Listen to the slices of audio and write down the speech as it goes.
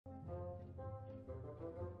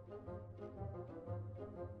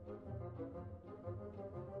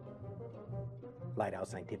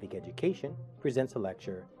Lighthouse Scientific Education presents a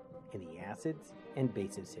lecture in the Acids and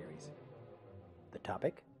Bases series. The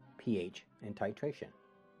topic, pH and titration.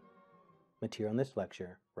 Material in this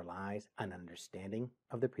lecture relies on understanding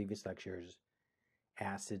of the previous lectures,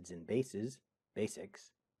 acids and bases,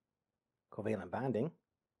 basics, covalent bonding,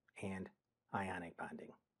 and ionic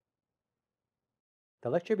bonding.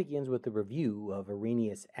 The lecture begins with a review of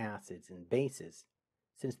Arrhenius acids and bases,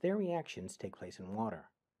 since their reactions take place in water.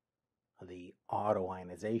 The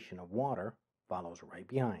auto-ionization of water follows right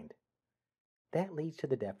behind. That leads to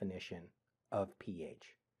the definition of pH,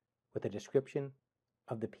 with a description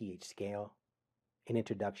of the pH scale, an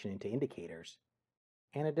introduction into indicators,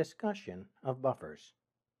 and a discussion of buffers.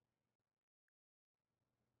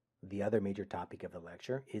 The other major topic of the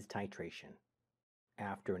lecture is titration.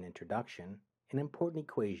 After an introduction, an important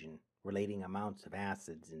equation relating amounts of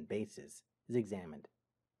acids and bases is examined.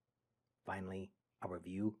 Finally, a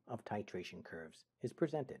review of titration curves is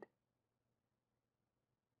presented.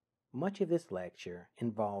 Much of this lecture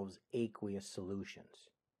involves aqueous solutions.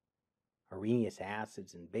 Arrhenius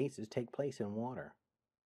acids and bases take place in water.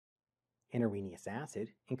 An Arrhenius acid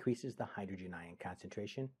increases the hydrogen ion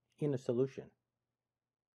concentration in a solution.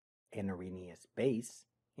 An Arrhenius base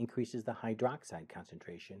increases the hydroxide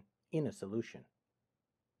concentration in a solution.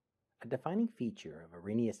 A defining feature of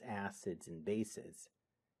Arrhenius acids and bases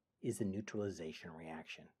is the neutralization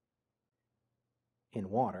reaction.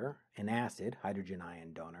 In water, an acid, hydrogen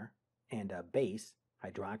ion donor, and a base,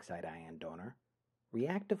 hydroxide ion donor,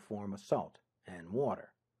 react to form a salt and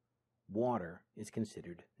water. Water is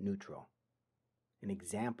considered neutral. An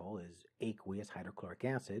example is aqueous hydrochloric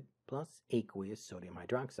acid plus aqueous sodium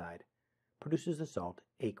hydroxide produces the salt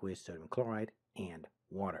aqueous sodium chloride and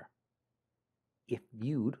water. If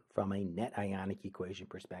viewed from a net ionic equation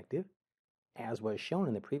perspective, as was shown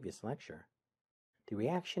in the previous lecture, the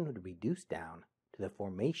reaction would reduce down to the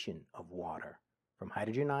formation of water from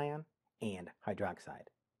hydrogen ion and hydroxide.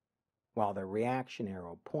 While the reaction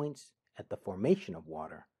arrow points at the formation of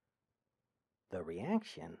water, the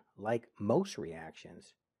reaction, like most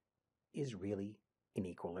reactions, is really in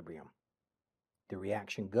equilibrium. The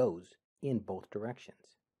reaction goes in both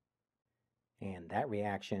directions. And that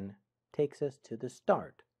reaction takes us to the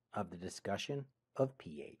start of the discussion of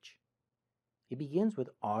pH. It begins with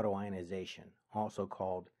auto-ionization, also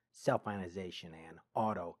called self-ionization and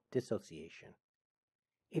auto-dissociation.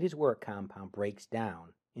 It is where a compound breaks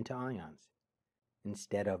down into ions.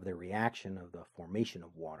 Instead of the reaction of the formation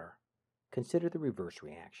of water, consider the reverse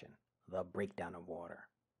reaction, the breakdown of water.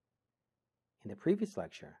 In the previous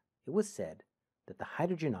lecture, it was said that the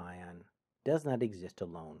hydrogen ion does not exist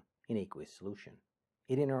alone in aqueous solution.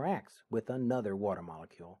 It interacts with another water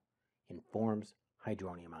molecule and forms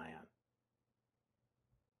hydronium ion.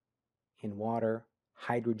 In water,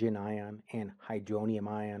 hydrogen ion and hydronium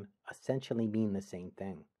ion essentially mean the same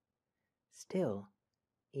thing. Still,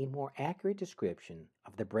 a more accurate description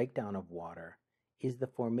of the breakdown of water is the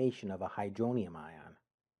formation of a hydronium ion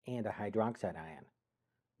and a hydroxide ion.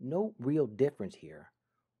 No real difference here,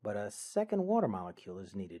 but a second water molecule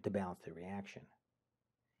is needed to balance the reaction.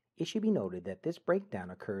 It should be noted that this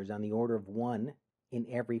breakdown occurs on the order of 1 in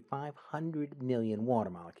every 500 million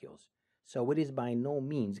water molecules, so it is by no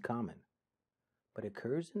means common, but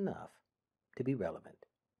occurs enough to be relevant.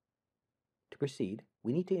 To proceed,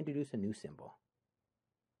 we need to introduce a new symbol.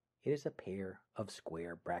 It is a pair of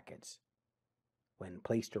square brackets. When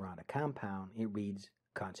placed around a compound, it reads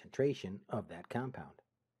concentration of that compound.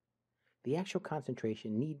 The actual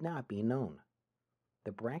concentration need not be known.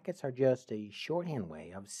 The brackets are just a shorthand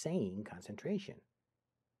way of saying concentration.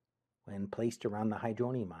 When placed around the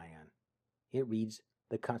hydronium ion, it reads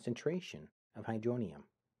the concentration of hydronium.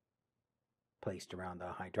 Placed around the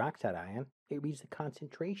hydroxide ion, it reads the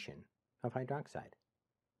concentration of hydroxide.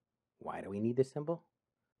 Why do we need this symbol?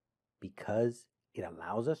 Because it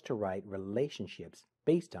allows us to write relationships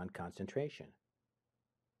based on concentration.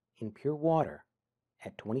 In pure water,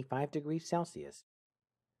 at 25 degrees Celsius,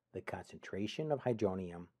 the concentration of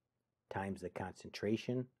hydronium times the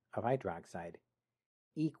concentration of hydroxide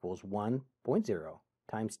equals 1.0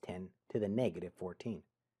 times 10 to the negative 14.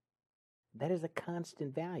 That is a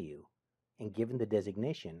constant value and given the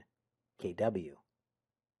designation Kw.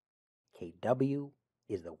 Kw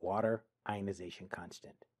is the water ionization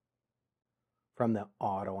constant. From the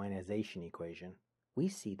auto-ionization equation, we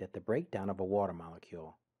see that the breakdown of a water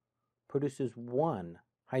molecule produces one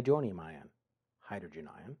hydronium ion, hydrogen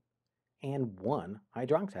ion, and one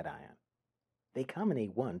hydroxide ion. They come in a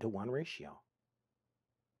 1-to-1 ratio.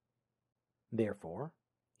 Therefore,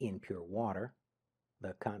 in pure water,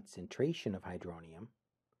 the concentration of hydronium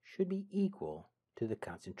should be equal to the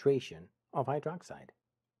concentration of hydroxide.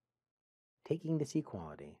 Taking this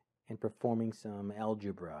equality and performing some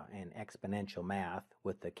algebra and exponential math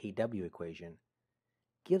with the Kw equation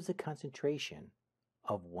gives a concentration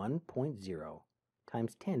of 1.0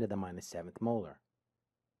 times 10 to the minus 7th molar.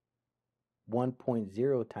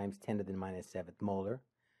 1.0 times 10 to the minus 7th molar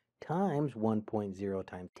times 1.0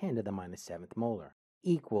 times 10 to the minus 7th molar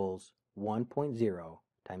equals 1.0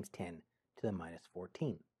 times 10 to the minus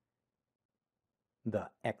 14. The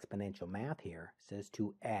exponential math here says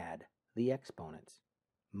to add the exponents.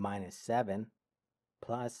 Minus 7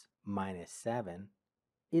 plus minus 7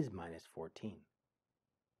 is minus 14.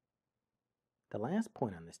 The last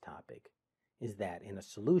point on this topic is that in a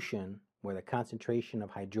solution where the concentration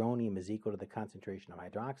of hydronium is equal to the concentration of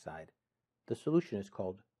hydroxide, the solution is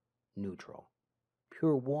called neutral.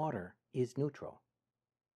 Pure water is neutral.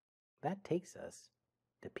 That takes us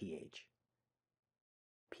to pH.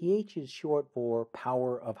 pH is short for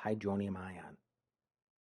power of hydronium ion.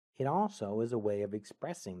 It also is a way of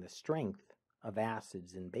expressing the strength of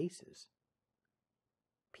acids and bases.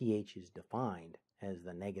 pH is defined as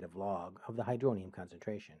the negative log of the hydronium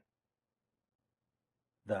concentration.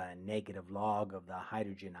 The negative log of the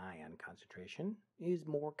hydrogen ion concentration is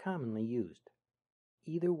more commonly used.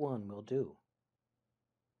 Either one will do.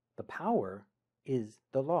 The power is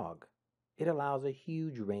the log. It allows a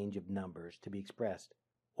huge range of numbers to be expressed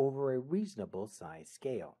over a reasonable size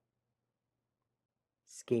scale.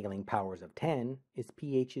 Scaling powers of 10 is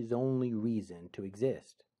pH's only reason to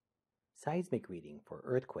exist. Seismic reading for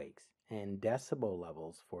earthquakes and decibel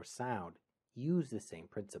levels for sound use the same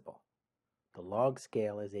principle. The log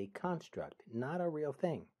scale is a construct, not a real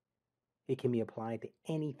thing. It can be applied to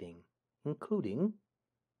anything, including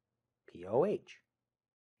pOH.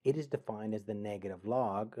 It is defined as the negative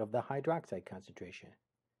log of the hydroxide concentration.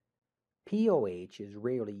 pOH is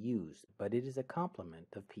rarely used, but it is a complement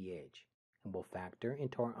of pH and will factor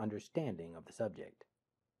into our understanding of the subject.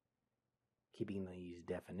 Keeping these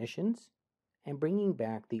definitions and bringing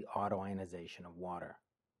back the auto-ionization of water.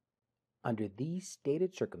 Under these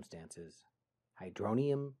stated circumstances,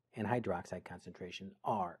 hydronium and hydroxide concentrations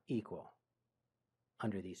are equal.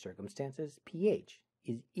 Under these circumstances, pH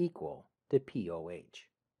is equal to pOH.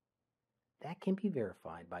 That can be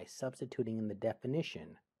verified by substituting in the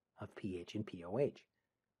definition of pH and pOH,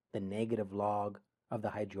 the negative log of the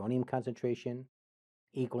hydronium concentration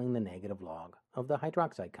equaling the negative log of the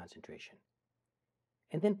hydroxide concentration,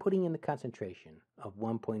 and then putting in the concentration of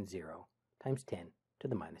 1.0 times 10 to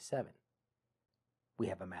the minus 7. We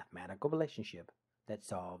have a mathematical relationship that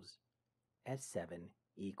solves as 7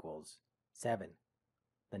 equals 7.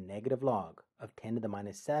 The negative log of 10 to the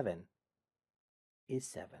minus 7 is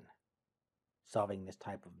 7. Solving this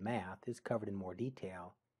type of math is covered in more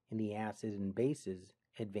detail in the Acids and Bases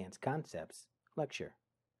Advanced Concepts lecture.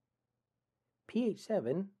 pH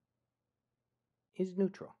 7 is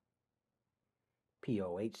neutral.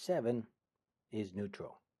 pOH 7 is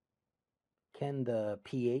neutral. Can the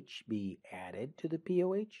pH be added to the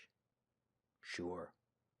pOH? Sure.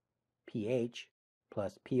 pH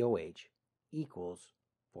plus pOH equals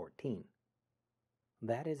 14.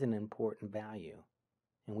 That is an important value,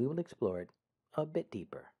 and we will explore it a bit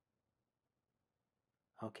deeper.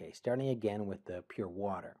 Okay, starting again with the pure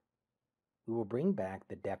water, we will bring back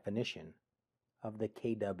the definition of the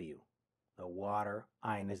Kw, the water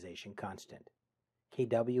ionization constant.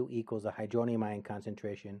 Kw equals a hydronium ion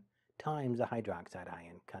concentration times a hydroxide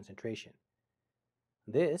ion concentration.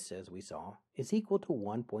 This, as we saw, is equal to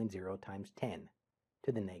 1.0 times 10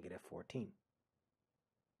 to the negative 14.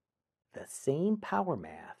 The same power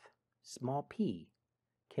math, small p,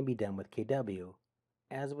 can be done with Kw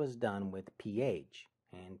as was done with pH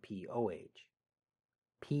and pOH.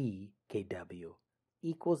 pKw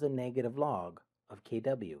equals the negative log of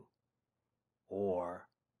Kw, or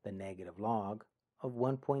the negative log of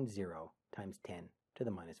 1.0 times 10 to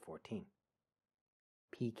the minus 14.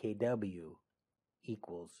 pKw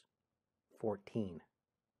equals 14.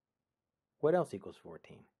 What else equals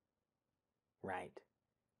 14? Right,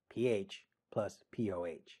 pH plus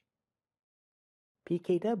pOH.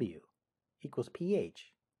 pKw equals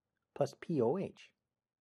pH plus pOH.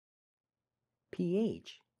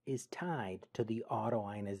 pH is tied to the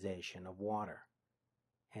auto-ionization of water,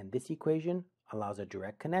 and this equation allows a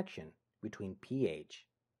direct connection between pH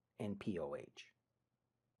and pOH.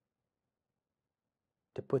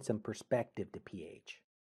 To put some perspective to pH,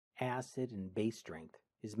 acid and base strength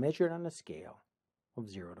is measured on a scale of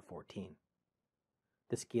 0 to 14.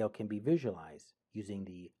 The scale can be visualized using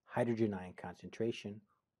the hydrogen ion concentration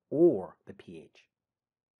or the pH.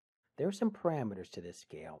 There are some parameters to this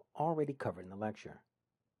scale already covered in the lecture.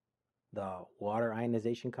 The water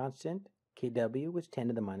ionization constant kW is 10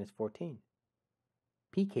 to the minus 14.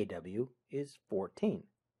 pKw is 14,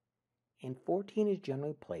 and 14 is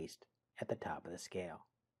generally placed at the top of the scale.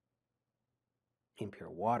 In pure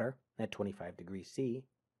water, at 25 degrees C,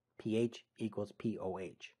 pH equals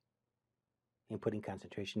pOH. Inputting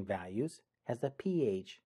concentration values has the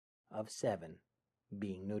pH of 7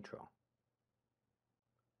 being neutral.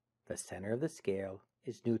 The center of the scale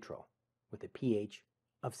is neutral with a pH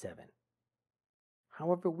of 7.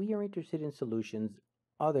 However, we are interested in solutions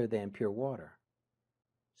other than pure water.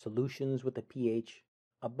 Solutions with a pH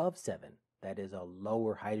above 7, that is a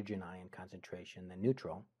lower hydrogen ion concentration than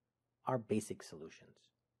neutral, are basic solutions.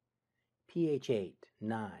 pH 8,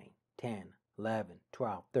 9, 10, 11,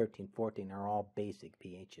 12, 13, 14 are all basic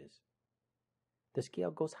pHs. The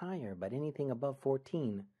scale goes higher, but anything above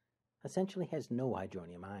 14 essentially has no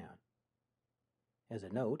hydronium ion. As a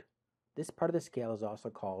note, this part of the scale is also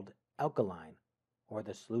called alkaline, or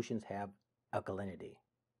the solutions have alkalinity.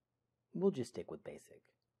 We'll just stick with basic.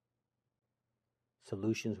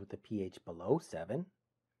 Solutions with a pH below 7,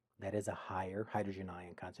 that is a higher hydrogen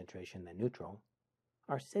ion concentration than neutral,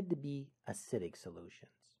 are said to be acidic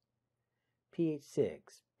solutions. pH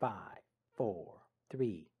 6, 5, 4,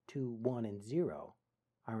 3, 2, 1, and 0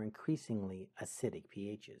 are increasingly acidic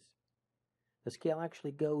pHs. The scale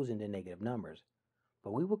actually goes into negative numbers,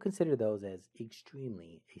 but we will consider those as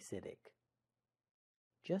extremely acidic.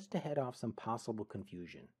 Just to head off some possible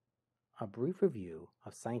confusion, a brief review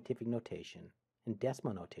of scientific notation and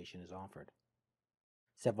decimal notation is offered.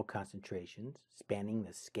 Several concentrations spanning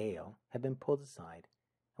the scale have been pulled aside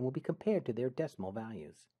and will be compared to their decimal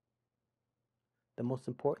values. The most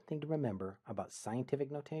important thing to remember about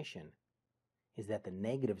scientific notation is that the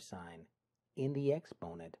negative sign in the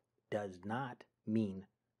exponent does not mean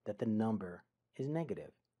that the number is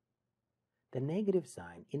negative. The negative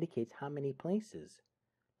sign indicates how many places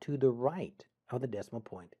to the right of the decimal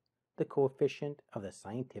point the coefficient of the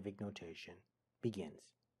scientific notation begins.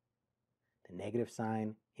 The negative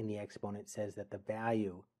sign in the exponent says that the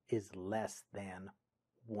value is less than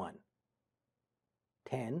 1.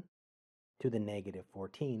 10 to the negative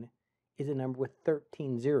 14 is a number with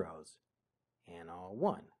 13 zeros and a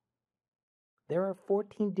 1. There are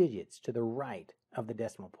 14 digits to the right of the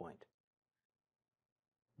decimal point.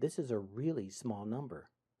 This is a really small number,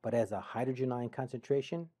 but as a hydrogen ion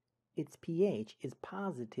concentration, its pH is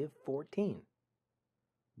positive 14.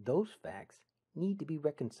 Those facts need to be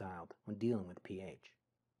reconciled when dealing with pH.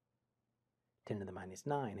 10 to the minus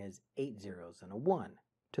 9 has 8 zeros and a 1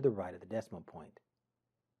 to the right of the decimal point.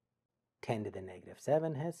 10 to the negative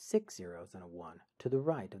 7 has 6 zeros and a 1 to the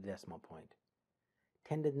right of the decimal point.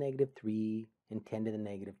 10 to the negative 3 and 10 to the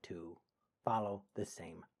negative 2 follow the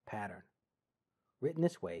same pattern. Written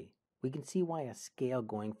this way, we can see why a scale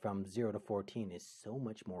going from 0 to 14 is so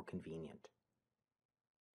much more convenient.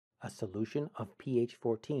 A solution of pH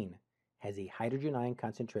 14 has a hydrogen ion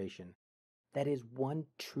concentration that is 1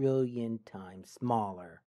 trillion times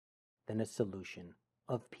smaller than a solution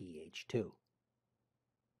of pH 2.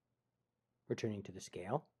 Returning to the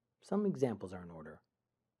scale, some examples are in order.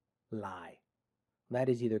 Lye, that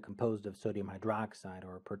is either composed of sodium hydroxide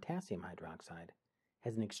or potassium hydroxide,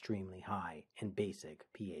 has an extremely high and basic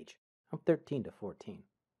pH of 13 to 14.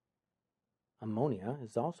 Ammonia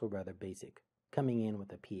is also rather basic, coming in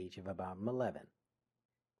with a pH of about 11.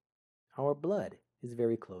 Our blood is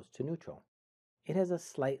very close to neutral. It has a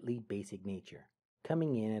slightly basic nature,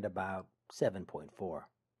 coming in at about 7.4.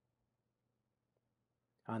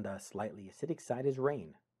 On the slightly acidic side is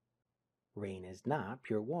rain. Rain is not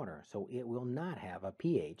pure water, so it will not have a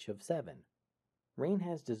pH of 7. Rain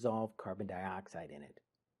has dissolved carbon dioxide in it,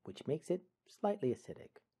 which makes it slightly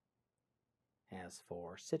acidic. As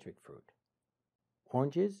for citric fruit,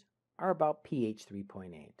 oranges are about pH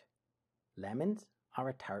 3.8. Lemons are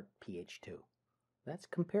a tart pH 2. That's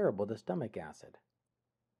comparable to stomach acid.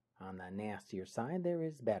 On the nastier side, there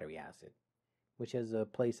is battery acid, which has a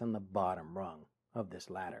place on the bottom rung of this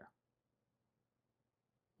ladder.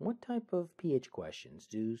 What type of pH questions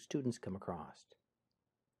do students come across?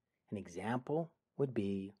 An example would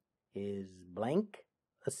be, is blank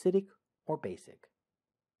acidic or basic?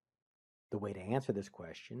 The way to answer this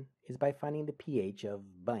question is by finding the pH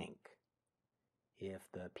of blank. If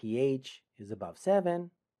the pH is above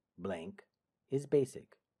 7, blank is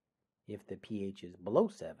basic. If the pH is below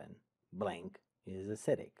 7, blank is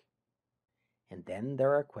acidic. And then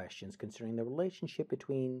there are questions concerning the relationship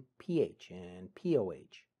between pH and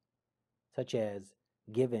pOH, such as,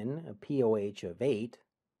 given a pOH of 8,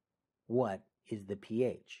 what is the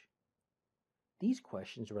pH? These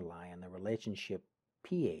questions rely on the relationship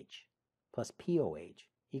pH plus pOH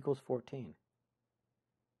equals 14.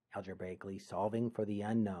 algebraically solving for the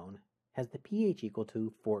unknown, has the pH equal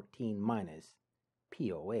to 14 minus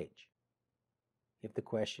pOH. If the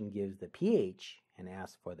question gives the pH and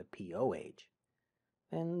asks for the pOH,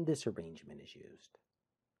 then this arrangement is used.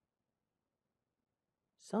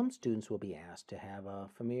 Some students will be asked to have a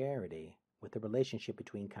familiarity with the relationship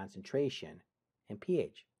between concentration and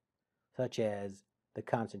pH, such as the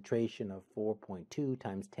concentration of 4.2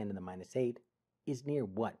 times 10 to the minus 8 is near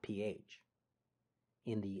what pH?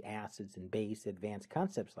 In the Acids and Base Advanced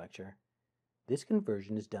Concepts lecture, this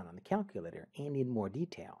conversion is done on the calculator and in more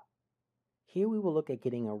detail. Here we will look at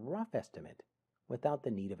getting a rough estimate without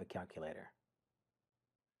the need of a calculator.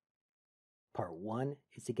 Part 1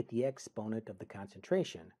 is to get the exponent of the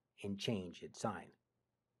concentration and change its sign.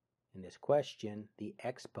 In this question, the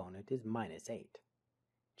exponent is minus 8.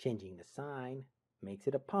 Changing the sign makes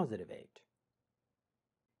it a positive 8.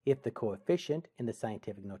 If the coefficient in the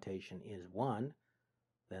scientific notation is 1,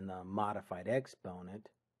 then the modified exponent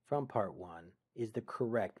from part 1 is the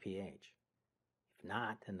correct pH. If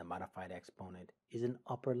not, then the modified exponent is an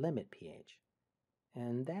upper limit pH,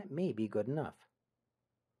 and that may be good enough.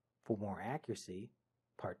 For more accuracy,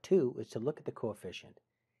 part 2 is to look at the coefficient,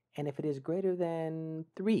 and if it is greater than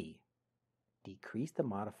 3, decrease the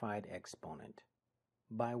modified exponent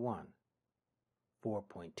by 1.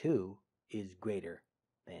 4.2 is greater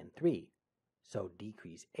than 3, so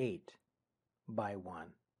decrease 8 by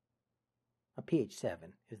 1. A pH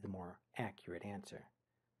 7 is the more accurate answer.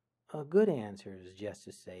 A good answer is just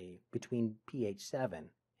to say between pH 7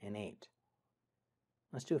 and 8.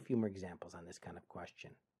 Let's do a few more examples on this kind of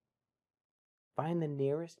question. Find the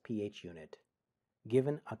nearest pH unit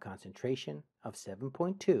given a concentration of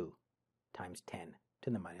 7.2 times 10 to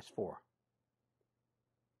the minus 4.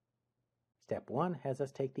 Step 1 has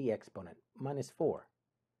us take the exponent, minus 4.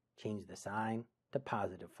 Change the sign to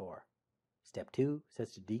positive 4. Step 2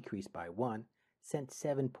 says to decrease by 1 since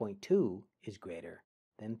 7.2 is greater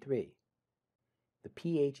than 3. The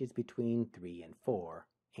pH is between 3 and 4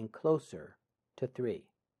 and closer to 3.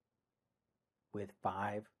 With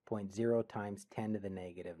 5.0 times 10 to the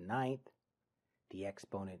negative 9th, the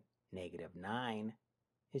exponent negative 9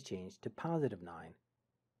 is changed to positive 9,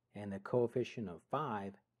 and the coefficient of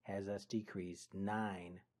 5 has us decrease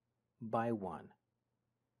 9 by 1.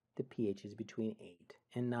 The pH is between 8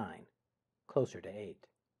 and 9, closer to 8.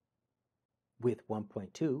 With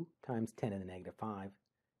 1.2 times 10 to the negative 5,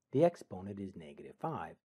 the exponent is negative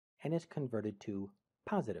 5 and is converted to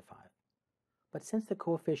positive 5. But since the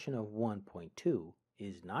coefficient of 1.2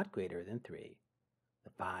 is not greater than 3,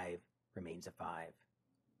 the 5 remains a 5.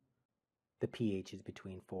 The pH is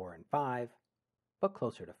between 4 and 5, but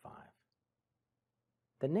closer to 5.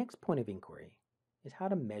 The next point of inquiry is how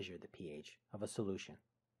to measure the pH of a solution.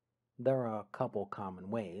 There are a couple common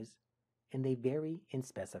ways, and they vary in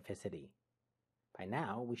specificity. By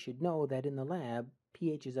now, we should know that in the lab,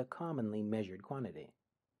 pH is a commonly measured quantity.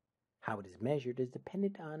 How it is measured is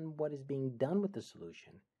dependent on what is being done with the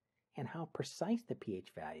solution and how precise the pH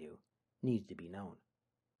value needs to be known.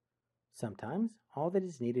 Sometimes, all that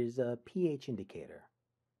is needed is a pH indicator.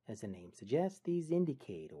 As the name suggests, these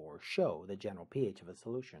indicate or show the general pH of a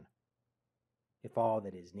solution. If all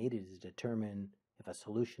that is needed is to determine if a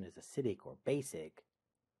solution is acidic or basic,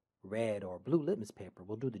 red or blue litmus paper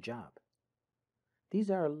will do the job. These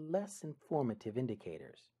are less informative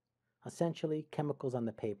indicators. Essentially, chemicals on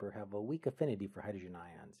the paper have a weak affinity for hydrogen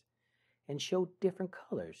ions and show different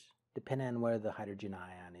colors depending on whether the hydrogen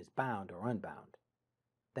ion is bound or unbound.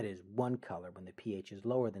 That is, one color when the pH is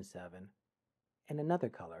lower than 7 and another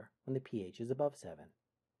color when the pH is above 7.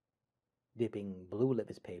 Dipping blue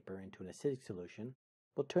litmus paper into an acidic solution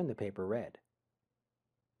will turn the paper red.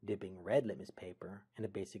 Dipping red litmus paper in a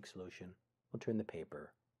basic solution will turn the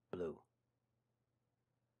paper blue.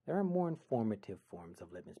 There are more informative forms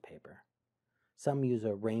of litmus paper. Some use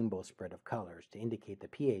a rainbow spread of colors to indicate the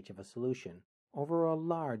pH of a solution over a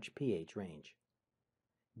large pH range.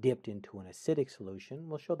 Dipped into an acidic solution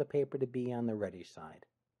will show the paper to be on the reddish side.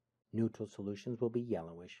 Neutral solutions will be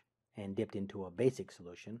yellowish, and dipped into a basic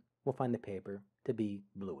solution will find the paper to be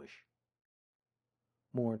bluish.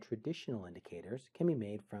 More traditional indicators can be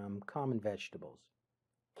made from common vegetables.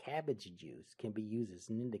 Cabbage juice can be used as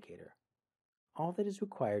an indicator. All that is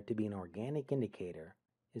required to be an organic indicator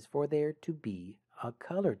is for there to be a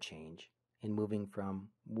color change in moving from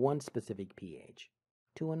one specific pH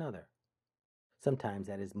to another. Sometimes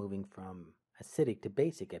that is moving from acidic to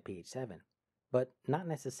basic at pH 7, but not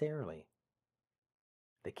necessarily.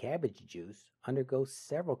 The cabbage juice undergoes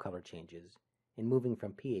several color changes in moving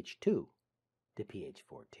from pH 2 to pH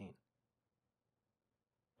 14.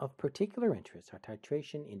 Of particular interest are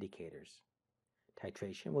titration indicators.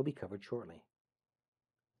 Titration will be covered shortly.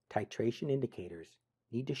 Titration indicators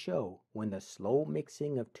need to show when the slow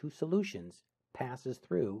mixing of two solutions passes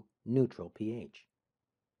through neutral pH.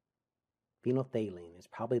 Phenolphthalein is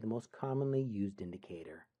probably the most commonly used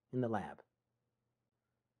indicator in the lab.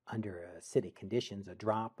 Under acidic conditions, a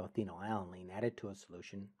drop of phenylalanine added to a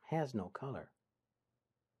solution has no color.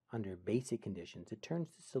 Under basic conditions, it turns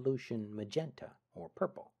the solution magenta or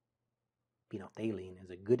purple. Phenolphthalein is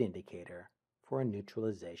a good indicator for a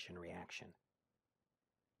neutralization reaction.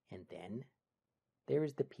 And then there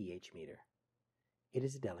is the pH meter. It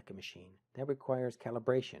is a delicate machine that requires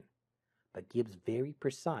calibration, but gives very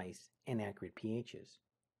precise and accurate pHs.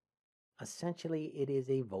 Essentially, it is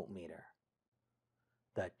a voltmeter.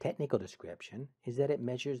 The technical description is that it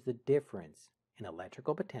measures the difference in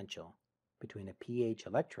electrical potential between a pH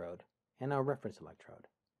electrode and a reference electrode.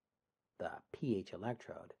 The pH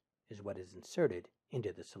electrode is what is inserted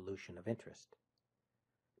into the solution of interest.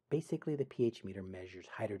 Basically, the pH meter measures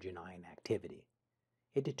hydrogen ion activity.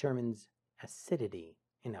 It determines acidity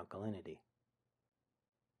and alkalinity.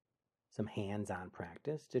 Some hands-on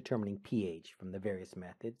practice determining pH from the various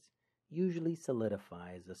methods usually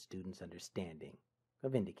solidifies a student's understanding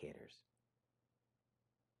of indicators.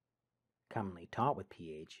 Commonly taught with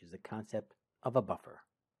pH is the concept of a buffer.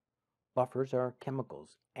 Buffers are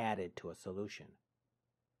chemicals added to a solution.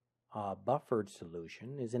 A buffered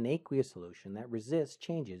solution is an aqueous solution that resists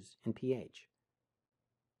changes in pH.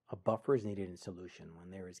 A buffer is needed in solution when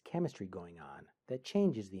there is chemistry going on that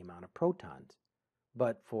changes the amount of protons,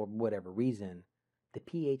 but for whatever reason, the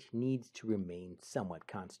pH needs to remain somewhat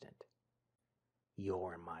constant.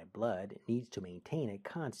 Your and my blood needs to maintain a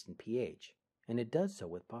constant pH, and it does so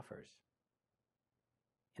with buffers.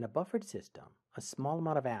 In a buffered system, a small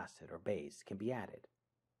amount of acid or base can be added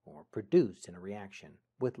or produced in a reaction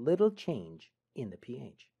with little change in the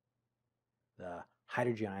pH. The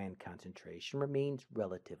hydrogen ion concentration remains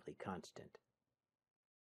relatively constant.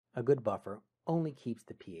 A good buffer only keeps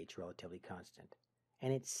the pH relatively constant,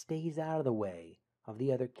 and it stays out of the way of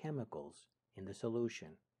the other chemicals in the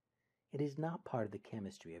solution. It is not part of the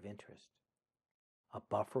chemistry of interest. A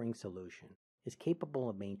buffering solution is capable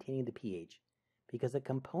of maintaining the pH because a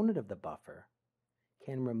component of the buffer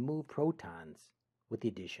can remove protons with the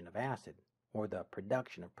addition of acid or the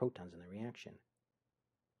production of protons in the reaction.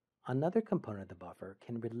 Another component of the buffer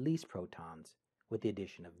can release protons with the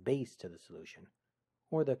addition of base to the solution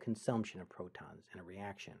or the consumption of protons in a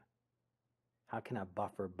reaction. How can a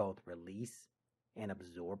buffer both release and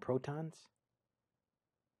absorb protons?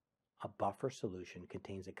 A buffer solution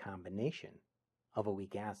contains a combination of a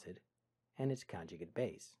weak acid and its conjugate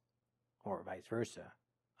base, or vice versa,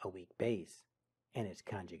 a weak base and its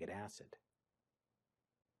conjugate acid.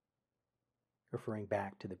 Referring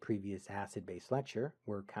back to the previous acid-base lecture,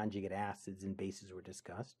 where conjugate acids and bases were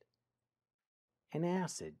discussed, an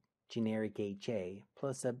acid, generic HA,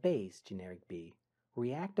 plus a base, generic B,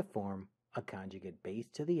 react to form a conjugate base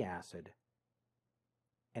to the acid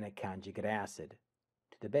and a conjugate acid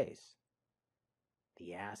to the base.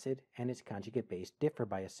 The acid and its conjugate base differ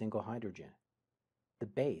by a single hydrogen. The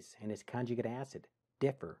base and its conjugate acid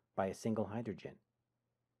differ by a single hydrogen.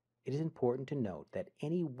 It is important to note that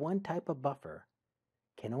any one type of buffer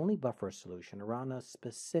can only buffer a solution around a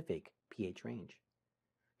specific pH range,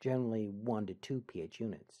 generally 1 to 2 pH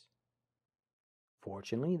units.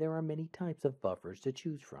 Fortunately, there are many types of buffers to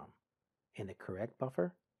choose from, and the correct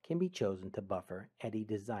buffer can be chosen to buffer at a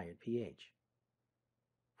desired pH.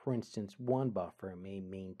 For instance, one buffer may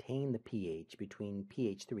maintain the pH between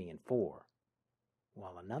pH 3 and 4,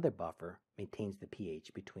 while another buffer maintains the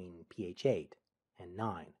pH between pH 8 and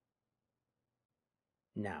 9.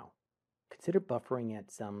 Now, consider buffering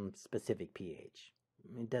at some specific pH.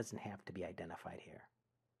 It doesn't have to be identified here.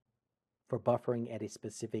 For buffering at a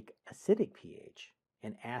specific acidic pH,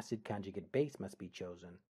 an acid conjugate base must be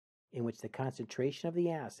chosen in which the concentration of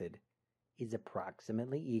the acid is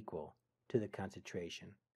approximately equal to the concentration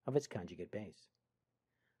of its conjugate base.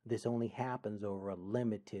 This only happens over a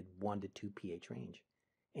limited 1 to 2 pH range,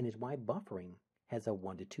 and is why buffering has a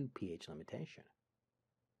 1 to 2 pH limitation.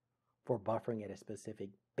 For buffering at a specific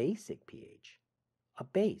basic pH, a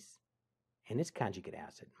base and its conjugate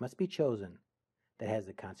acid must be chosen that has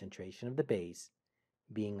the concentration of the base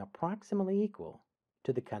being approximately equal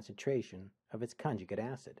to the concentration of its conjugate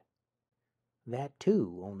acid. That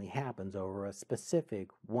too only happens over a specific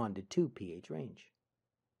 1 to 2 pH range.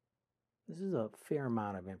 This is a fair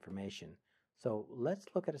amount of information, so let's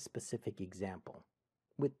look at a specific example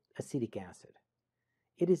with acetic acid.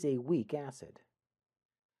 It is a weak acid.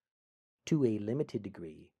 To a limited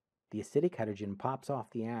degree, the acidic hydrogen pops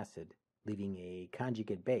off the acid, leaving a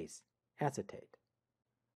conjugate base, acetate.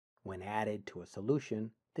 When added to a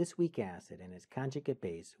solution, this weak acid and its conjugate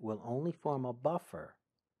base will only form a buffer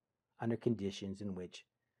under conditions in which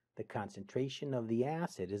the concentration of the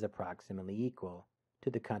acid is approximately equal to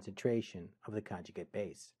the concentration of the conjugate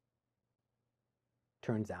base.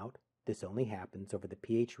 Turns out this only happens over the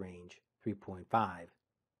pH range 3.5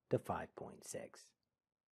 to 5.6.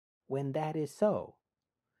 When that is so,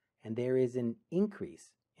 and there is an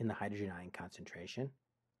increase in the hydrogen ion concentration,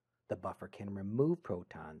 the buffer can remove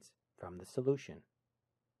protons from the solution.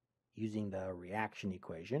 Using the reaction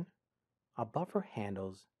equation, a buffer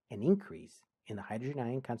handles an increase in the hydrogen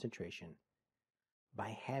ion concentration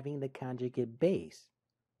by having the conjugate base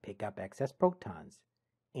pick up excess protons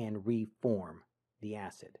and reform the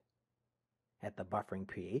acid. At the buffering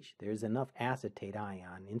pH, there is enough acetate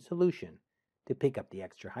ion in solution to pick up the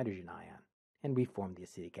extra hydrogen ion and reform the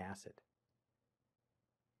acetic acid.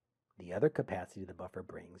 The other capacity the buffer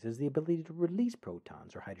brings is the ability to release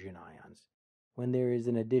protons or hydrogen ions when there is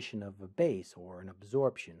an addition of a base or an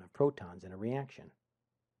absorption of protons in a reaction.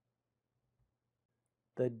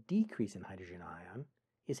 The decrease in hydrogen ion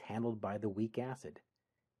is handled by the weak acid,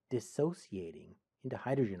 dissociating into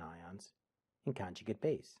hydrogen ions and conjugate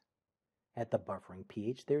base. At the buffering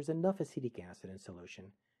pH, there is enough acetic acid in solution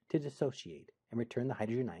to dissociate and return the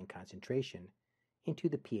hydrogen ion concentration into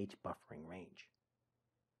the pH buffering range.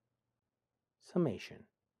 Summation.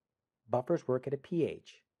 Buffers work at a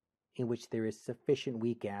pH in which there is sufficient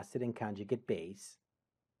weak acid and conjugate base,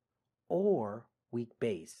 or weak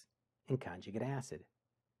base and conjugate acid.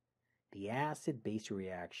 The acid-base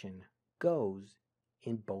reaction goes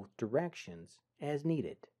in both directions as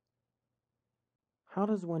needed. How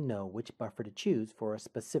does one know which buffer to choose for a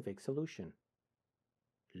specific solution?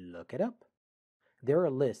 Look it up. There are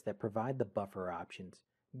lists that provide the buffer options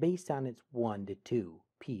based on its 1 to 2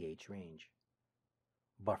 pH range.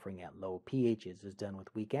 Buffering at low pHs is done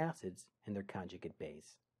with weak acids and their conjugate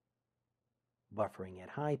base. Buffering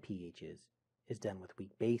at high pHs is done with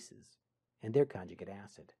weak bases and their conjugate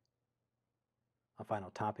acid. A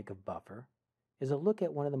final topic of buffer is a look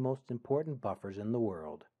at one of the most important buffers in the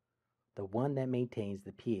world, the one that maintains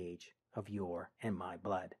the pH of your and my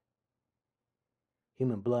blood.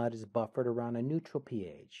 Human blood is buffered around a neutral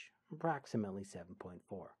pH, approximately 7.4.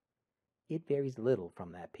 It varies little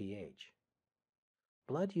from that pH.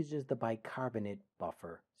 Blood uses the bicarbonate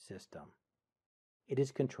buffer system. It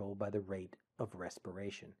is controlled by the rate of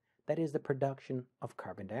respiration, that is, the production of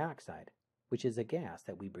carbon dioxide, which is a gas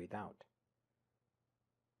that we breathe out.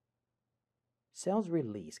 Cells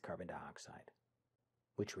release carbon dioxide,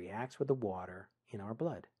 which reacts with the water in our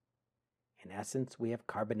blood. In essence, we have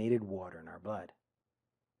carbonated water in our blood.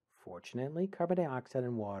 Fortunately, carbon dioxide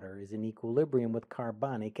in water is in equilibrium with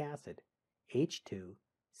carbonic acid,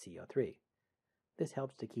 H2CO3. This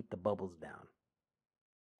helps to keep the bubbles down.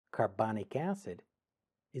 Carbonic acid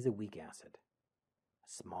is a weak acid. A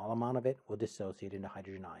small amount of it will dissociate into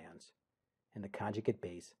hydrogen ions, and the conjugate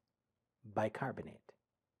base, bicarbonate.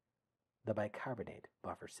 The bicarbonate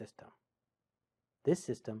buffer system. This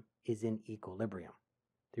system is in equilibrium.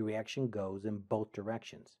 The reaction goes in both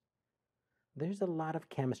directions. There's a lot of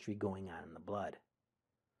chemistry going on in the blood.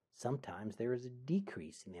 Sometimes there is a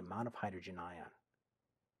decrease in the amount of hydrogen ion.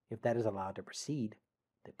 If that is allowed to proceed,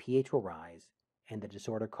 the pH will rise and the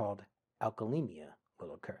disorder called alkalemia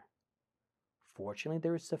will occur. Fortunately,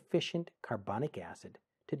 there is sufficient carbonic acid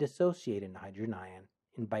to dissociate into hydrogen ion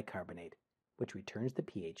in bicarbonate, which returns the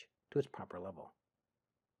pH to its proper level.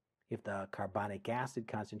 If the carbonic acid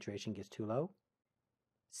concentration gets too low,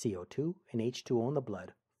 CO2 and H2O in the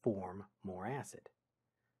blood form more acid.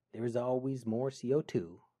 There is always more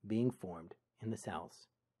CO2 being formed in the cells.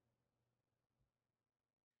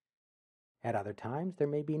 At other times, there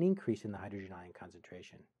may be an increase in the hydrogen ion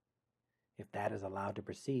concentration. If that is allowed to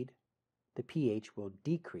proceed, the pH will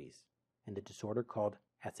decrease and the disorder called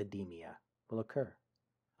acidemia will occur.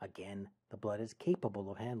 Again, the blood is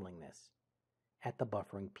capable of handling this. At the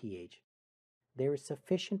buffering pH, there is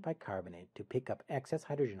sufficient bicarbonate to pick up excess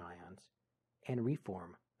hydrogen ions and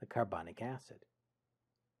reform the carbonic acid.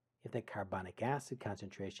 If the carbonic acid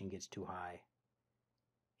concentration gets too high,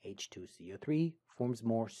 H2CO3 forms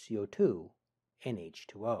more CO2 and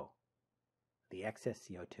H2O. The excess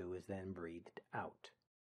CO2 is then breathed out.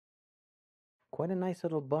 Quite a nice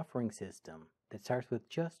little buffering system that starts with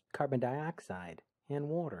just carbon dioxide and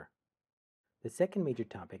water. The second major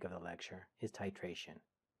topic of the lecture is titration.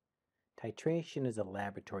 Titration is a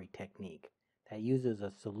laboratory technique that uses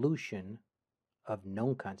a solution of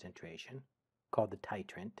known concentration, called the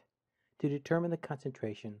titrant, to determine the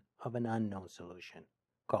concentration of an unknown solution,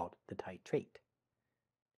 called the titrate.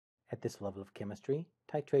 At this level of chemistry,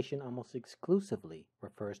 titration almost exclusively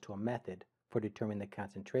refers to a method for determining the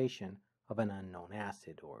concentration of an unknown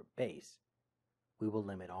acid or base. We will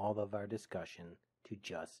limit all of our discussion to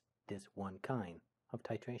just this one kind of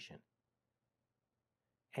titration.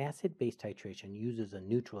 Acid-base titration uses a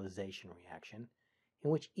neutralization reaction in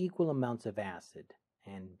which equal amounts of acid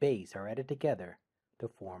and base are added together to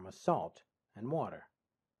form a salt and water.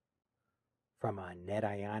 From a net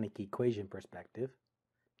ionic equation perspective,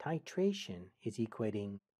 titration is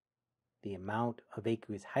equating the amount of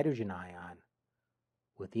aqueous hydrogen ion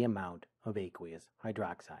with the amount of aqueous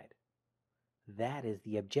hydroxide. That is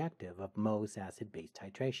the objective of most acid-base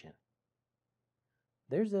titration.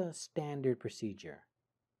 There's a standard procedure.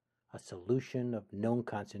 A solution of known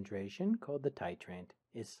concentration, called the titrant,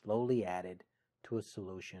 is slowly added to a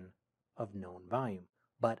solution of known volume,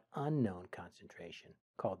 but unknown concentration,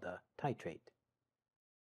 called the titrate.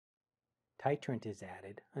 Titrant is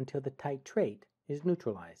added until the titrate is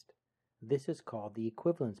neutralized. This is called the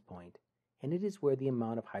equivalence point, and it is where the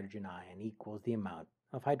amount of hydrogen ion equals the amount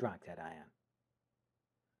of hydroxide ion.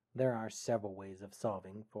 There are several ways of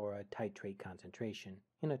solving for a titrate concentration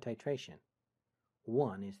in a titration.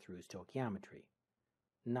 One is through stoichiometry.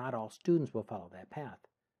 Not all students will follow that path,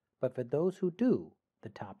 but for those who do, the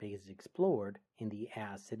topic is explored in the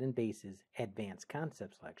Acid and Bases Advanced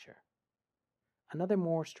Concepts lecture. Another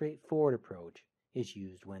more straightforward approach is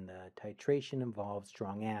used when the titration involves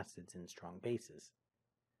strong acids and strong bases.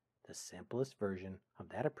 The simplest version of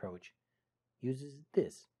that approach uses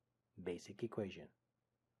this basic equation.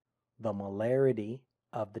 The molarity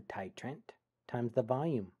of the titrant times the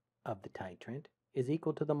volume of the titrant is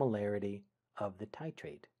equal to the molarity of the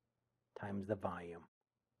titrate times the volume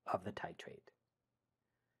of the titrate.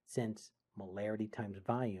 Since molarity times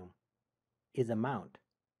volume is amount,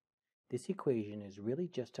 this equation is really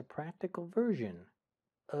just a practical version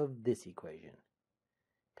of this equation.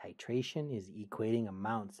 Titration is equating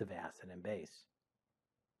amounts of acid and base.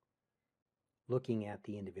 Looking at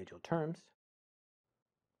the individual terms,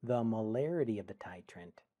 the molarity of the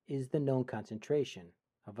titrant is the known concentration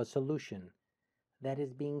of a solution that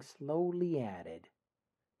is being slowly added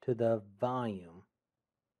to the volume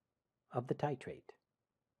of the titrate.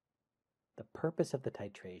 The purpose of the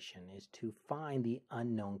titration is to find the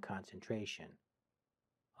unknown concentration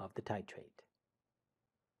of the titrate.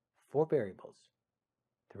 4 variables,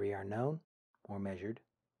 3 are known or measured,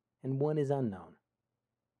 and 1 is unknown.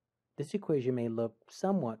 This equation may look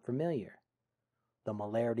somewhat familiar. The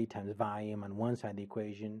molarity times volume on one side of the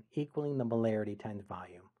equation equaling the molarity times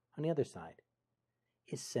volume on the other side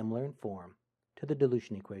is similar in form to the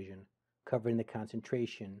dilution equation covering the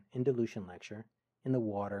concentration in dilution lecture in the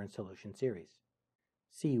water and solution series.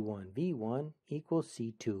 C1V1 equals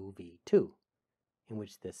C2V2, in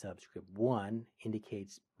which the subscript 1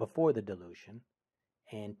 indicates before the dilution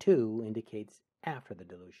and 2 indicates after the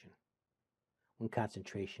dilution. When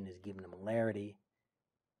concentration is given a molarity,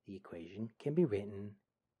 the equation can be written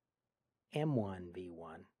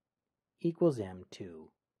M1V1 equals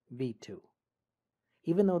M2V2.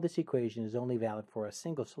 Even though this equation is only valid for a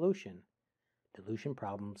single solution, dilution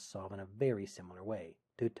problems solve in a very similar way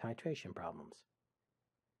to titration problems.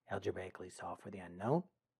 Algebraically solve for the unknown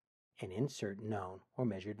and insert known or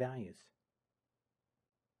measured values.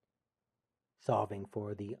 Solving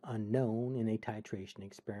for the unknown in a titration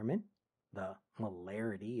experiment, the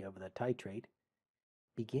molarity of the titrate,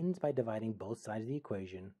 begins by dividing both sides of the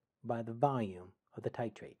equation by the volume of the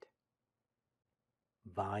titrate.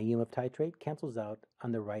 Volume of titrate cancels out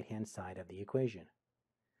on the right-hand side of the equation,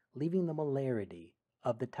 leaving the molarity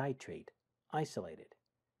of the titrate isolated.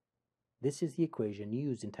 This is the equation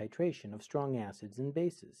used in titration of strong acids and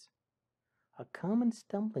bases. A common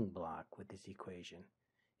stumbling block with this equation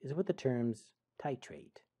is with the terms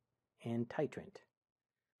titrate and titrant.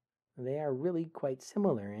 They are really quite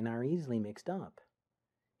similar and are easily mixed up.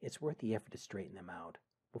 It's worth the effort to straighten them out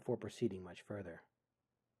before proceeding much further.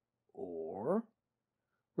 Or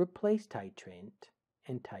replace titrant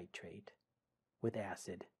and titrate with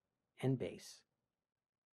acid and base.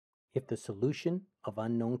 If the solution of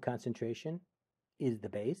unknown concentration is the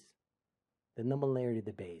base, then the molarity of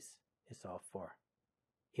the base is solved for.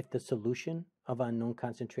 If the solution of unknown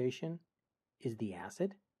concentration is the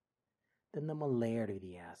acid, then the molarity of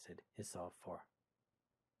the acid is solved for.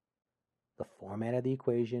 The format of the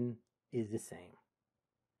equation is the same,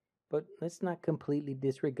 but let's not completely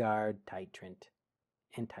disregard titrant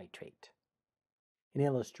and titrate. An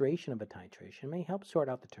illustration of a titration may help sort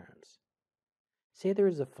out the terms. Say there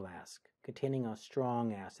is a flask containing a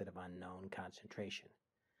strong acid of unknown concentration.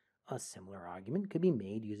 A similar argument could be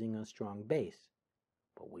made using a strong base,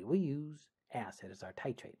 but we will use acid as our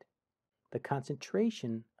titrate. the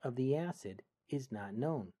concentration of the acid is not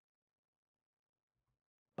known,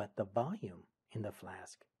 but the volume in the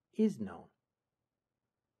flask is known.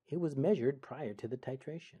 It was measured prior to the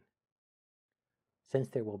titration. Since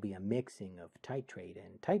there will be a mixing of titrate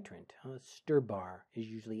and titrant, a stir bar is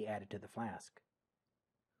usually added to the flask.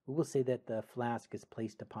 We will say that the flask is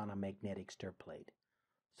placed upon a magnetic stir plate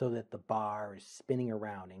so that the bar is spinning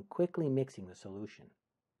around and quickly mixing the solution.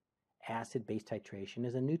 Acid-base titration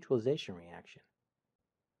is a neutralization reaction.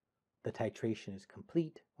 The titration is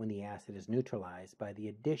complete when the acid is neutralized by the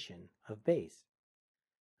addition of base.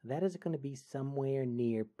 That is going to be somewhere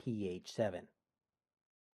near pH 7.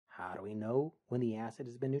 How do we know when the acid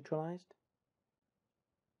has been neutralized?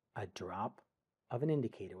 A drop of an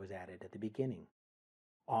indicator was added at the beginning.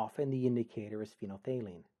 Often the indicator is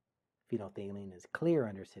phenolphthalein. Phenolphthalein is clear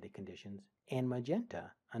under acidic conditions and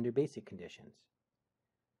magenta under basic conditions.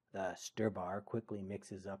 The stir bar quickly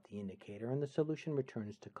mixes up the indicator and the solution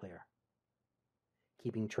returns to clear.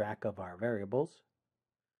 Keeping track of our variables,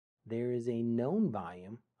 there is a known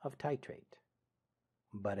volume of titrate,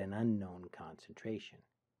 but an unknown concentration.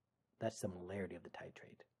 That's the molarity of the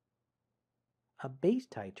titrate. A base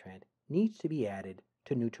titrant needs to be added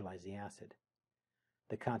to neutralize the acid.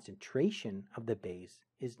 The concentration of the base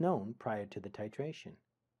is known prior to the titration.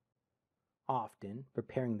 Often,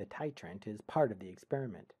 preparing the titrant is part of the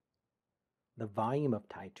experiment. The volume of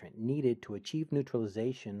titrant needed to achieve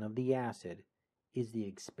neutralization of the acid is the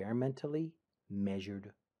experimentally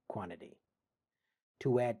measured quantity.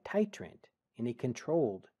 To add titrant in a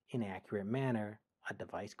controlled, inaccurate manner, a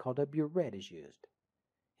device called a burette is used.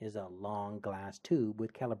 It is a long glass tube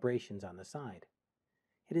with calibrations on the side.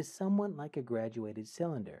 It is somewhat like a graduated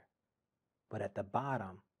cylinder, but at the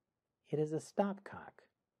bottom it is a stopcock,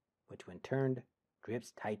 which when turned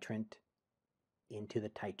drips titrant into the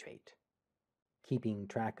titrate. Keeping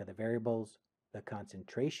track of the variables, the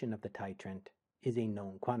concentration of the titrant is a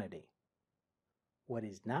known quantity. What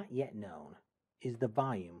is not yet known is the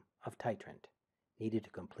volume of titrant needed to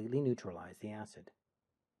completely neutralize the acid.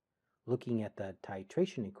 Looking at the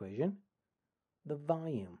titration equation, the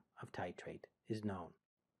volume of titrate is known,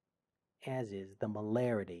 as is the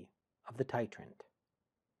molarity of the titrant.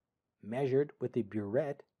 Measured with the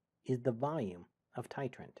burette is the volume of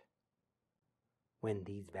titrant. When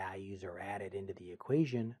these values are added into the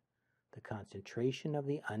equation, the concentration of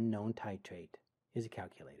the unknown titrate is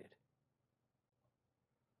calculated.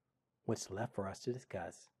 What's left for us to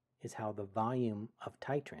discuss is how the volume of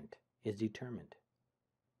titrant is determined.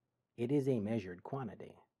 It is a measured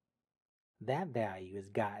quantity. That value is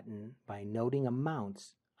gotten by noting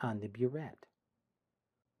amounts on the burette.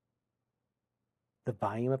 The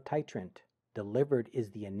volume of titrant delivered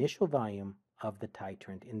is the initial volume of the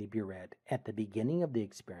titrant in the burette at the beginning of the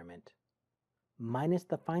experiment minus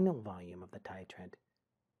the final volume of the titrant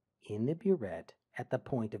in the burette at the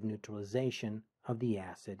point of neutralization of the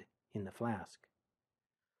acid in the flask.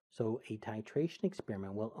 So a titration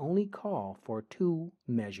experiment will only call for two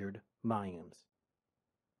measured volumes.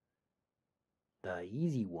 The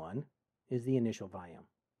easy one is the initial volume.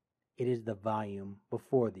 It is the volume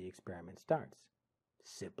before the experiment starts.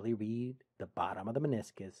 Simply read the bottom of the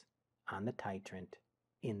meniscus on the titrant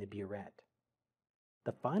in the burette.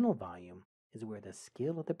 The final volume is where the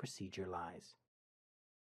skill of the procedure lies.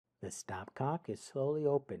 The stopcock is slowly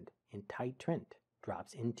opened and titrant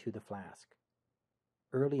drops into the flask.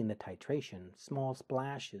 Early in the titration, small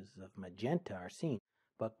splashes of magenta are seen,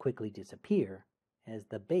 but quickly disappear as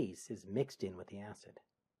the base is mixed in with the acid.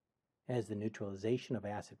 As the neutralization of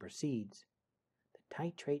acid proceeds, the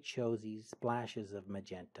titrate shows these splashes of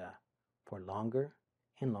magenta for longer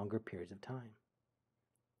and longer periods of time.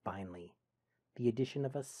 Finally, the addition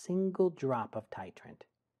of a single drop of titrant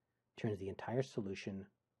turns the entire solution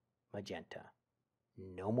magenta.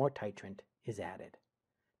 No more titrant is added.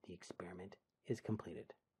 The experiment is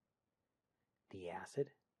completed. The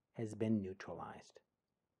acid has been neutralized.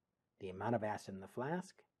 The amount of acid in the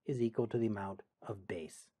flask is equal to the amount of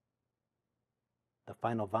base. The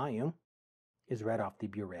final volume is read off the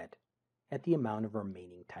burette at the amount of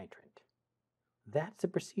remaining titrant. That's the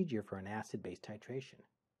procedure for an acid-base titration.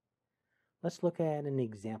 Let's look at an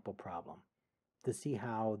example problem to see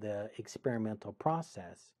how the experimental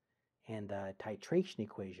process and the titration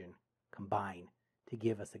equation combine to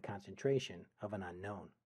give us the concentration of an unknown.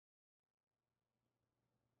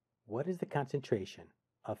 What is the concentration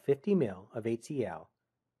of 50 ml of HCl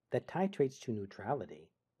that titrates to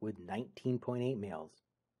neutrality with 19.8 mL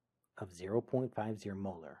of 0.50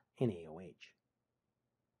 molar in AOH?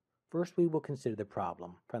 First, we will consider the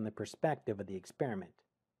problem from the perspective of the experiment.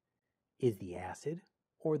 Is the acid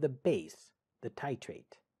or the base the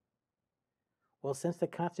titrate? Well, since the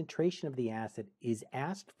concentration of the acid is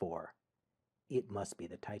asked for, it must be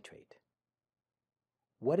the titrate.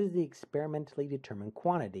 What is the experimentally determined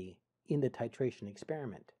quantity in the titration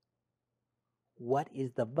experiment? What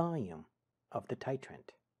is the volume of the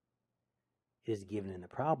titrant? It is given in the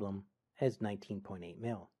problem as 19.8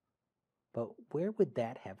 mil. But where would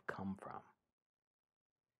that have come from?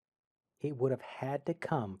 It would have had to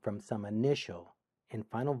come from some initial and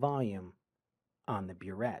final volume on the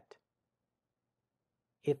burette.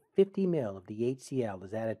 If 50 ml of the HCl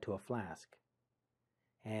is added to a flask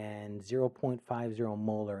and 0.50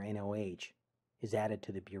 molar NaOH is added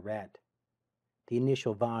to the burette, the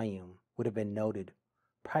initial volume would have been noted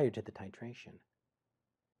prior to the titration.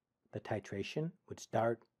 The titration would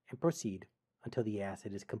start and proceed until the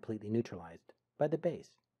acid is completely neutralized by the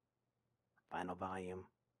base. Final volume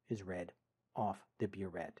is read off the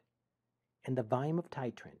burette, and the volume of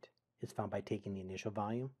titrant is found by taking the initial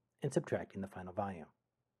volume and subtracting the final volume.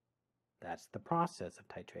 That's the process of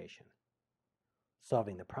titration.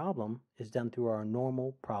 Solving the problem is done through our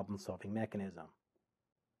normal problem-solving mechanism.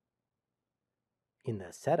 In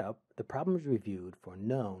the setup, the problem is reviewed for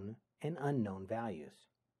known and unknown values.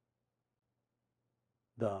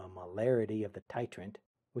 The molarity of the titrant,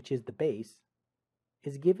 which is the base,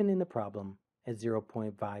 is given in the problem as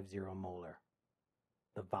 0.50 molar.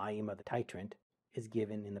 The volume of the titrant is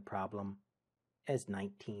given in the problem as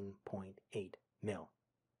 19.8 mil.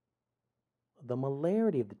 The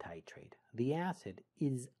molarity of the titrate, the acid,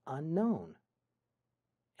 is unknown,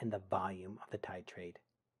 and the volume of the titrate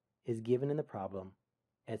is given in the problem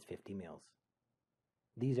as 50 mils.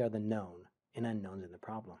 These are the known and unknowns in the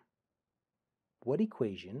problem. What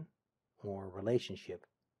equation or relationship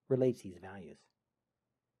relates these values?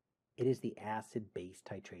 It is the acid-base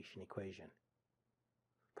titration equation.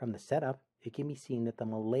 From the setup, it can be seen that the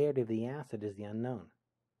molarity of the acid is the unknown.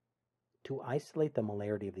 To isolate the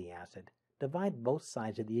molarity of the acid, divide both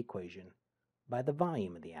sides of the equation by the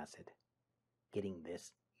volume of the acid, getting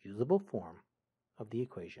this usable form of the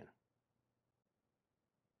equation.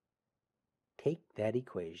 Take that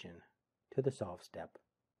equation to the solve step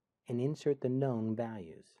and insert the known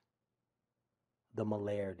values. The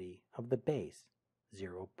molarity of the base,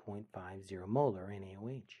 0.50 molar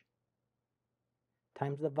NaOH,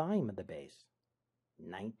 times the volume of the base,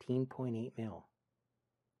 19.8 mil,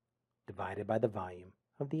 divided by the volume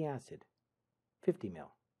of the acid, 50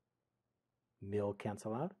 mil. Mil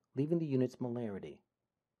cancel out, leaving the unit's molarity,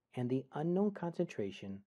 and the unknown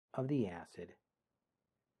concentration of the acid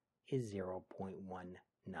is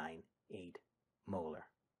 0.198 molar.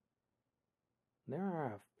 There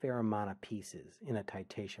are a fair amount of pieces in a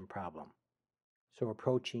titration problem, so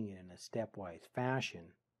approaching it in a stepwise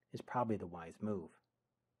fashion is probably the wise move.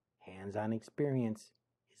 Hands-on experience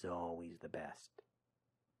is always the best.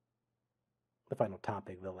 The final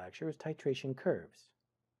topic of the lecture is titration curves.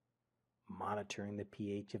 Monitoring the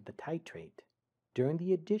pH of the titrate during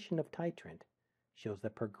the addition of titrant shows the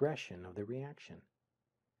progression of the reaction.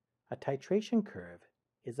 A titration curve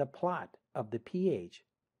is a plot of the pH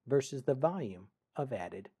versus the volume of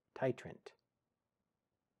added titrant.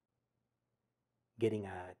 Getting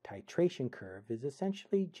a titration curve is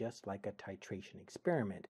essentially just like a titration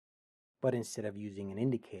experiment, but instead of using an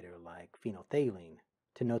indicator like phenolphthalein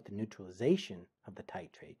to note the neutralization of the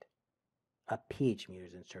titrate, a pH meter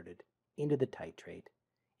is inserted into the titrate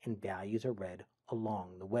and values are read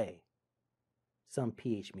along the way. Some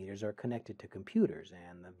pH meters are connected to computers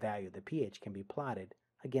and the value of the pH can be plotted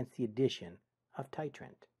against the addition of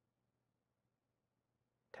titrant.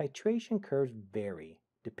 Titration curves vary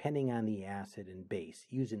depending on the acid and base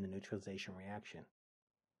used in the neutralization reaction.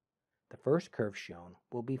 The first curve shown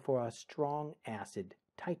will be for a strong acid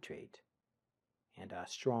titrate and a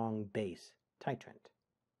strong base titrant.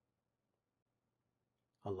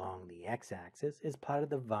 Along the x-axis is plotted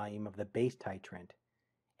the volume of the base titrant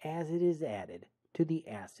as it is added to the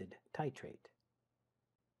acid titrate.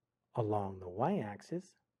 Along the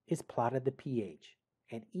y-axis is plotted the pH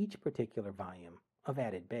at each particular volume of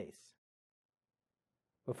added base.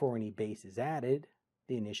 Before any base is added,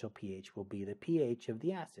 the initial pH will be the pH of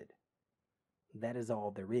the acid. That is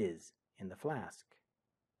all there is in the flask.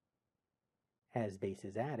 As base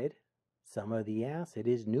is added, some of the acid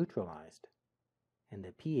is neutralized, and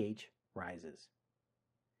the pH rises.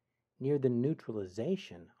 Near the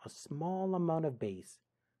neutralization, a small amount of base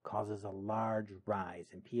causes a large rise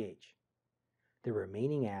in pH. The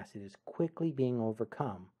remaining acid is quickly being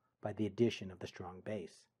overcome by the addition of the strong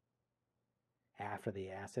base. After the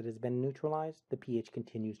acid has been neutralized, the pH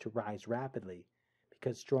continues to rise rapidly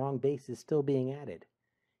because strong base is still being added,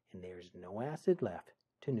 and there is no acid left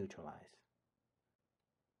to neutralize.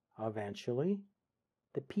 Eventually,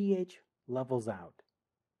 the pH levels out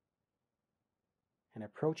and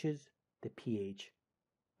approaches the pH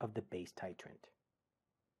of the base titrant.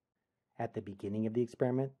 At the beginning of the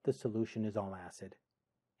experiment, the solution is all acid.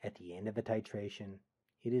 At the end of the titration,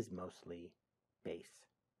 it is mostly base.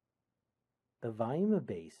 The volume of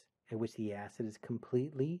base at which the acid is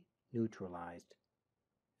completely neutralized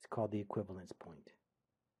is called the equivalence point.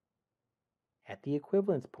 At the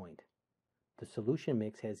equivalence point, the solution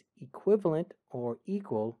mix has equivalent or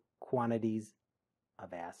equal quantities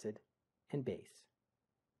of acid and base.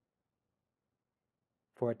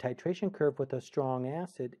 For a titration curve with a strong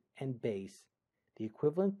acid and base, the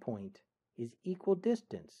equivalent point is equal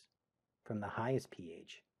distance from the highest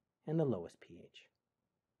pH and the lowest pH.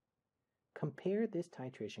 Compare this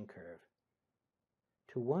titration curve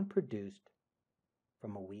to one produced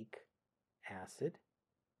from a weak acid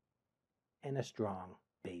and a strong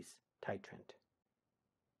base titrant.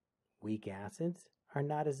 Weak acids are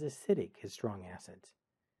not as acidic as strong acids.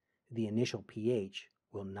 The initial pH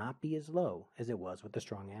will not be as low as it was with the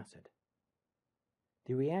strong acid.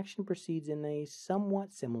 The reaction proceeds in a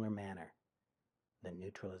somewhat similar manner. The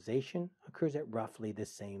neutralization occurs at roughly the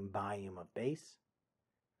same volume of base,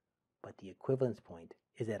 but the equivalence point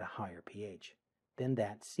is at a higher pH than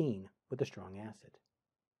that seen with the strong acid.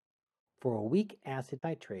 For a weak acid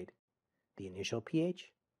titrate, the initial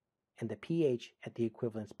pH and the pH at the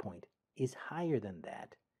equivalence point is higher than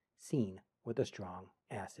that seen with a strong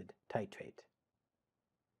acid titrate.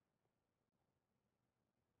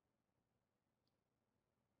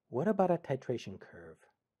 What about a titration curve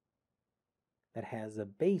that has a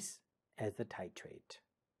base as the titrate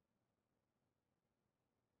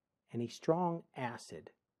and a strong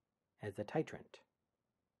acid as the titrant?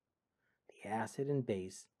 The acid and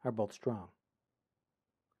base are both strong.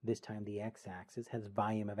 This time the x-axis has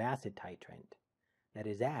volume of acid titrant that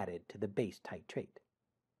is added to the base titrate.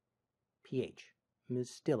 pH is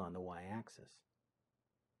still on the y-axis.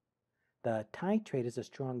 The titrate is a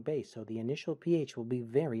strong base, so the initial pH will be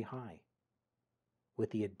very high.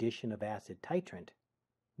 With the addition of acid titrant,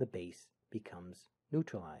 the base becomes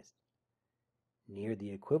neutralized. Near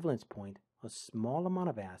the equivalence point, a small amount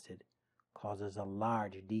of acid causes a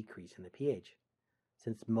large decrease in the pH,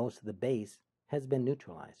 since most of the base has been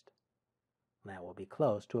neutralized. That will be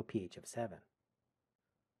close to a pH of 7.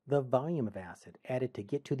 The volume of acid added to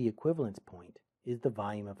get to the equivalence point is the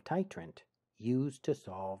volume of titrant used to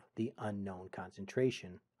solve the unknown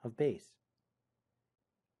concentration of base.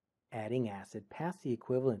 Adding acid past the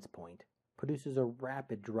equivalence point produces a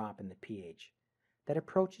rapid drop in the pH that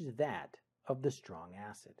approaches that of the strong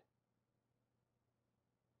acid.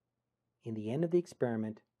 In the end of the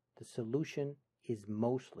experiment, the solution is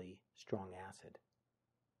mostly strong acid.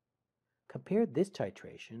 Compare this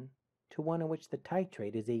titration to one in which the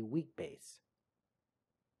titrate is a weak base.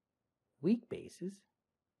 Weak bases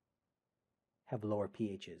have lower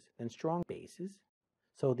pHs than strong bases,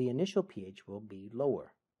 so the initial pH will be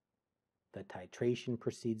lower. The titration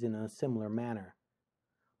proceeds in a similar manner,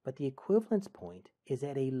 but the equivalence point is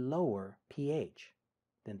at a lower pH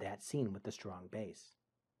than that seen with the strong base.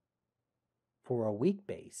 For a weak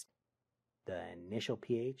base, the initial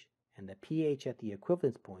pH and the pH at the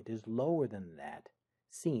equivalence point is lower than that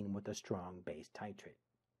seen with a strong base titrate.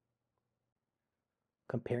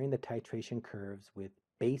 Comparing the titration curves with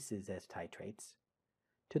bases as titrates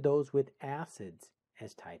to those with acids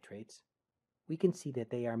as titrates, we can see that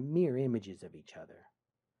they are mirror images of each other.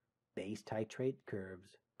 Base titrate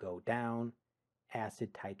curves go down,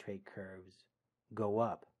 acid titrate curves go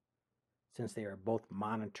up. Since they are both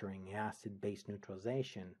monitoring acid-base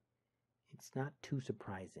neutralization, it's not too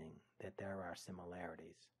surprising that there are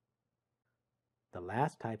similarities. The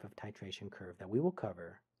last type of titration curve that we will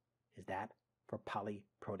cover is that for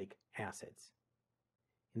polyprotic acids.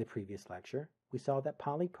 In the previous lecture, we saw that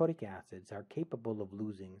polyprotic acids are capable of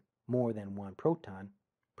losing more than one proton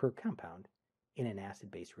per compound in an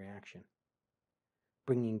acid-base reaction.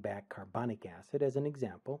 Bringing back carbonic acid as an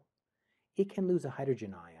example, it can lose a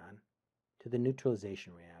hydrogen ion to the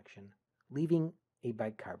neutralization reaction, leaving a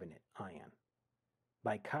bicarbonate ion.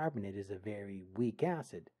 Bicarbonate is a very weak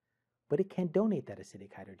acid, but it can donate that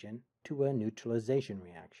acidic hydrogen to a neutralization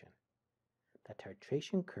reaction. The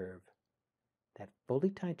titration curve that fully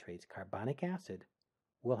titrates carbonic acid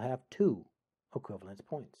will have two equivalence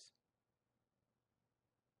points.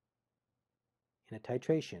 In a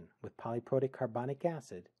titration with polyprotic carbonic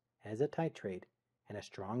acid as a titrate and a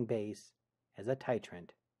strong base as a titrant,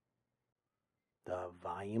 the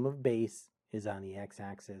volume of base is on the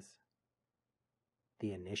x-axis.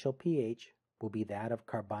 The initial pH will be that of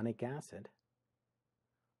carbonic acid.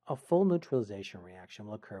 a full neutralization reaction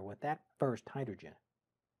will occur with that first hydrogen.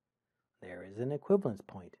 There is an equivalence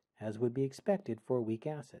point, as would be expected for a weak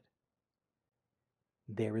acid.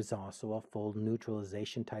 There is also a full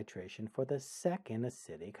neutralization titration for the second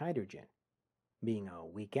acidic hydrogen. Being a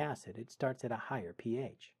weak acid, it starts at a higher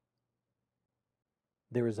pH.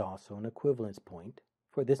 There is also an equivalence point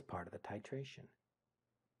for this part of the titration.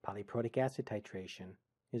 Polyprotic acid titration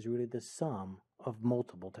is really the sum of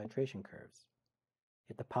multiple titration curves.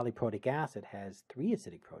 If the polyprotic acid has 3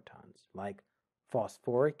 acidic protons, like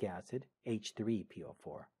phosphoric acid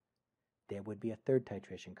H3PO4, there would be a third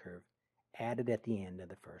titration curve added at the end of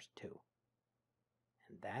the first 2.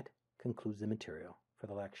 And that concludes the material for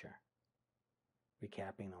the lecture.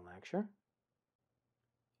 Recapping the lecture,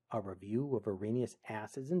 a review of Arrhenius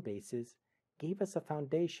acids and bases gave us a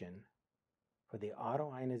foundation for the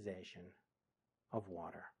auto-ionization of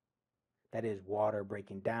water. That is, water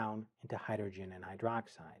breaking down into hydrogen and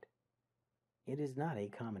hydroxide. It is not a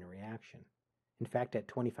common reaction. In fact, at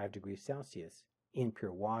 25 degrees Celsius, in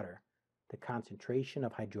pure water, the concentration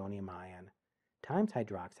of hydronium ion times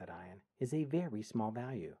hydroxide ion is a very small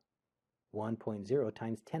value, 1.0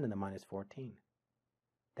 times 10 to the minus 14.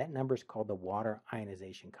 That number is called the water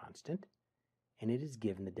ionization constant, and it is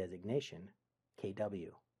given the designation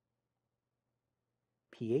Kw.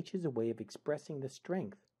 pH is a way of expressing the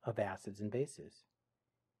strength of acids and bases.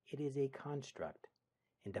 It is a construct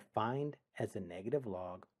and defined as the negative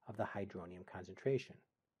log of the hydronium concentration.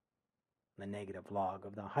 The negative log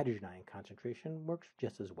of the hydrogen ion concentration works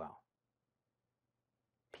just as well.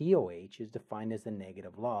 pOH is defined as the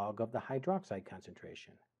negative log of the hydroxide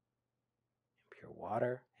concentration. In pure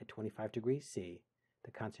water at 25 degrees C,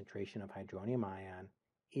 the concentration of hydronium ion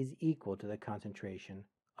is equal to the concentration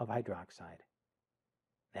of hydroxide.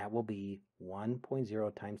 That will be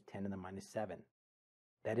 1.0 times 10 to the minus 7.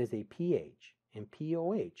 That is a pH and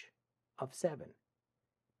pOH of 7.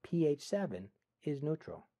 pH 7 is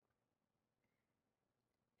neutral.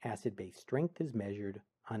 Acid-base strength is measured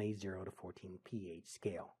on a 0 to 14 pH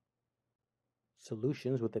scale.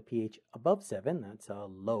 Solutions with a pH above 7, that's a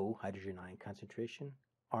low hydrogen ion concentration,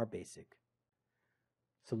 are basic.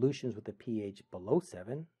 Solutions with a pH below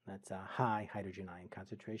 7, that's a high hydrogen ion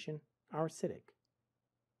concentration, are acidic.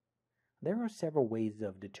 There are several ways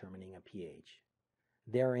of determining a pH.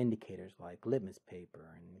 There are indicators like litmus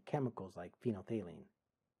paper and chemicals like phenolphthalein.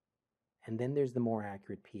 And then there's the more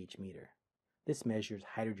accurate pH meter. This measures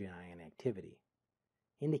hydrogen ion activity.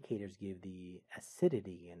 Indicators give the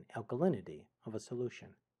acidity and alkalinity of a solution.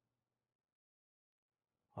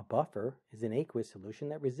 A buffer is an aqueous solution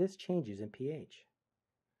that resists changes in pH.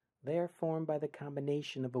 They are formed by the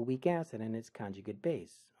combination of a weak acid and its conjugate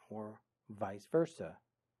base, or vice versa.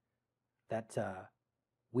 That's a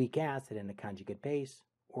weak acid and a conjugate base,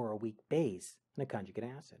 or a weak base and a conjugate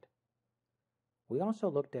acid. We also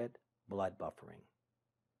looked at blood buffering.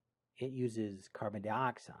 It uses carbon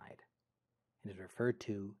dioxide and is referred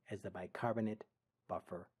to as the bicarbonate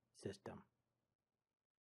buffer system.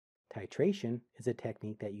 Titration is a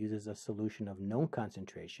technique that uses a solution of known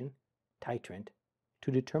concentration, titrant,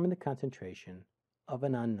 to determine the concentration of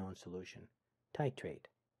an unknown solution, titrate.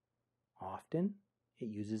 Often, it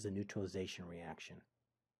uses a neutralization reaction.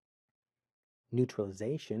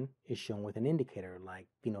 Neutralization is shown with an indicator like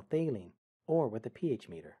phenolphthalein or with a pH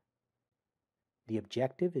meter. The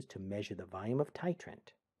objective is to measure the volume of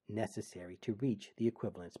titrant necessary to reach the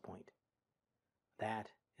equivalence point. That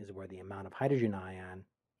is where the amount of hydrogen ion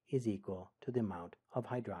is equal to the amount of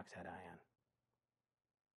hydroxide ion.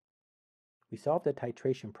 We solved a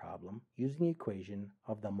titration problem using the equation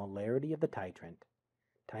of the molarity of the titrant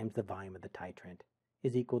times the volume of the titrant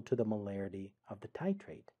is equal to the molarity of the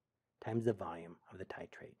titrate times the volume of the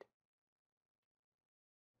titrate.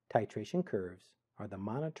 Titration curves are the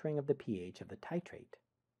monitoring of the pH of the titrate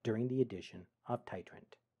during the addition of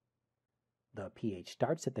titrant. The pH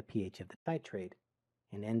starts at the pH of the titrate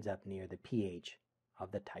and ends up near the pH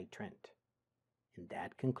of the titrant. And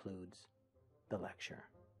that concludes the lecture.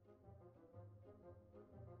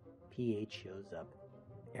 pH shows up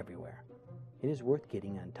everywhere. It is worth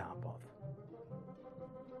getting on top of.